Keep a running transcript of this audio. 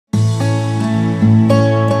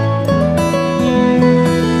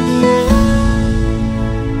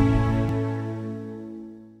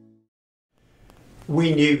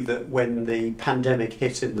we knew that when the pandemic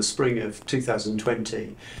hit in the spring of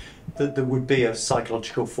 2020, that there would be a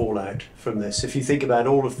psychological fallout from this. If you think about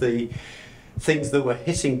all of the things that were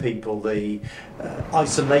hitting people, the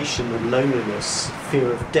isolation and loneliness,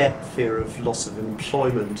 fear of debt, fear of loss of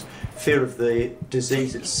employment, fear of the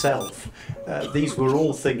disease itself, these were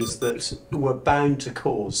all things that were bound to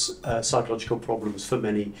cause psychological problems for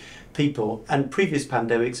many people. And previous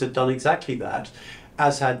pandemics had done exactly that,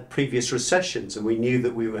 as had previous recessions, and we knew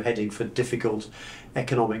that we were heading for difficult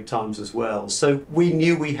economic times as well. So we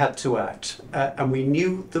knew we had to act, and we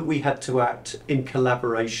knew that we had to act in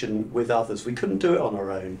collaboration with others. We couldn't do it on our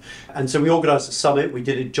own. And so we organised a summit, we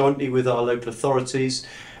did it jointly with our local authorities,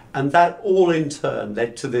 and that all in turn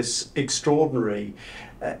led to this extraordinary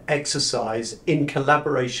exercise in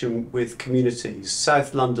collaboration with communities.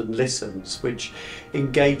 South London Listens, which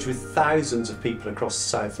engage with thousands of people across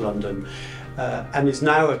South London, and is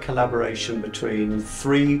now a collaboration between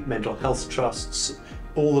 3 mental health trusts,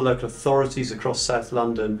 all the local authorities across South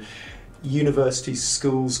London, universities,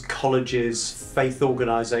 schools, colleges, faith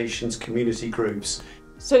organisations, community groups.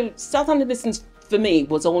 So South London Listens for me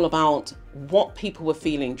was all about what people were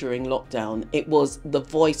feeling during lockdown. It was the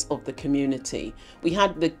voice of the community. We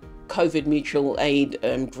had the COVID mutual aid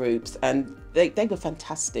groups, and they were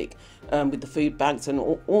fantastic with the food banks and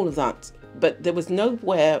all of that. But there was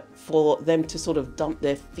nowhere for them to sort of dump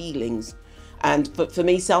their feelings. And but for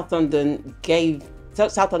me, South London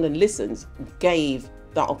Listens gave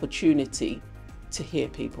that opportunity to hear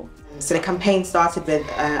people. So the campaign started with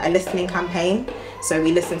a listening campaign. So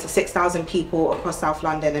we listened to 6,000 people across South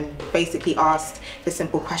London and basically asked the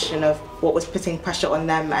simple question of what was putting pressure on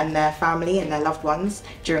them and their family and their loved ones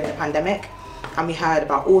during the pandemic. And we heard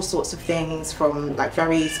about all sorts of things, from like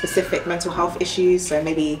very specific mental health issues, so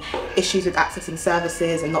maybe issues with accessing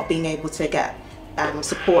services and not being able to get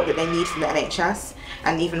support that they need from the NHS,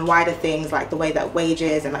 and even wider things like the way that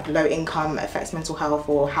wages and like low income affects mental health,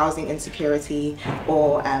 or housing insecurity,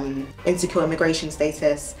 or insecure immigration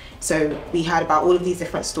status. So we heard about all of these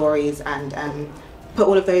different stories and put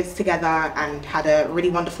all of those together and had a really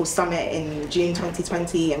wonderful summit in June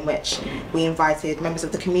 2020, in which we invited members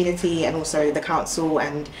of the community and also the council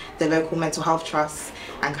and the local mental health trusts,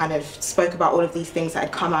 and kind of spoke about all of these things that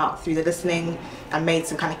had come out through the listening, and made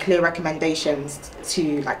some kind of clear recommendations,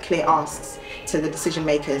 to like clear asks to the decision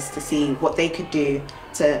makers to see what they could do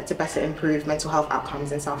to better improve mental health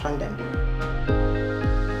outcomes in South London.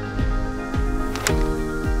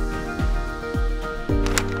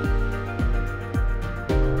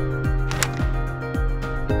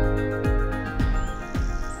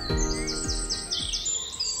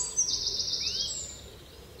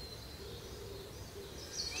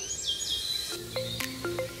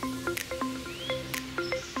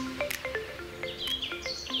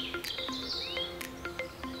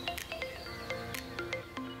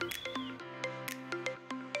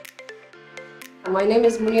 My name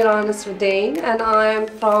is Munira Nasruddin and I'm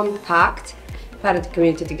from PACT, Parent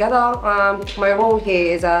Community Together. My role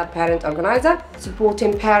here is a parent organizer,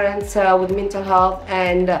 supporting parents with mental health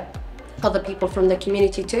and other people from the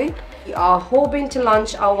community too. We are hoping to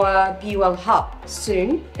launch our Be Well Hub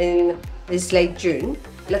soon, in this late June.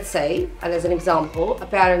 Let's say, and as an example, a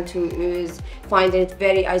parent who is finding it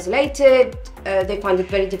very isolated, they find it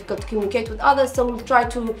very difficult to communicate with others, so we'll try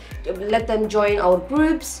to let them join our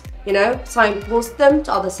groups, you know, signpost them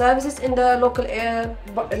to other services in the local area,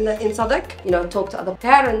 in Southwark, you know, talk to other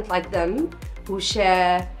parents like them who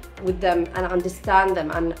share with them and understand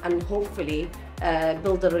them, and hopefully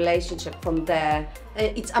build a relationship from there.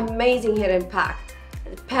 It's amazing here in PACT.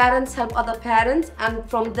 Parents help other parents, and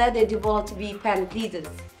from there they develop to be parent leaders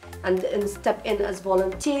and step in as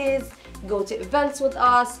volunteers, go to events with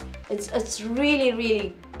us. It's really,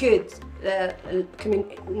 really good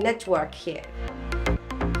network here.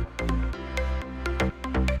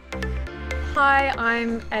 Hi,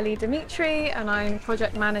 I'm Ellie Dimitri and I'm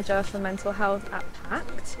Project Manager for Mental Health at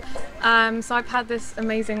PACT. So I've had this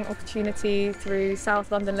amazing opportunity through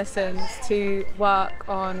South London Listens to work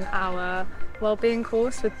on our wellbeing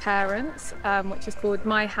course with parents, which is called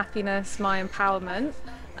My Happiness, My Empowerment,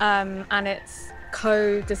 and it's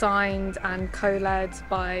co-designed and co-led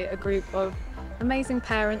by a group of amazing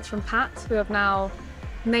parents from PACT who have now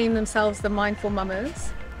named themselves the Mindful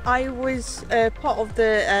Mamas. I was part of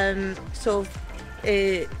the sort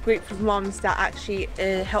of group of mums that actually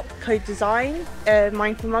helped co-design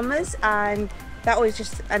Mindful Mamas, and that was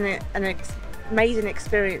just an amazing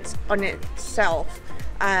experience on itself.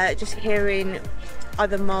 Just hearing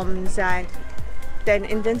other mums and then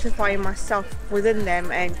identifying myself within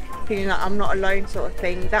them and feeling like I'm not alone, sort of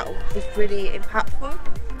thing, that was really impactful.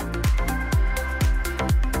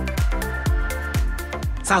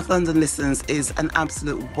 South London Listens is an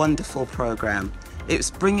absolute wonderful programme. It's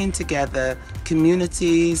bringing together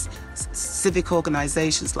communities, civic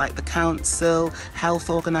organisations like the council, health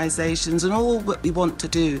organisations, and all what we want to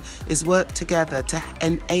do is work together to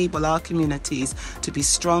enable our communities to be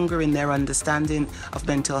stronger in their understanding of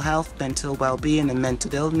mental health, mental well-being and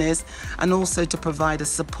mental illness, and also to provide a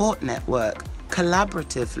support network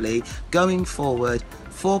collaboratively going forward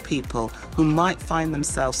for people who might find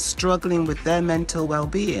themselves struggling with their mental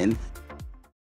well-being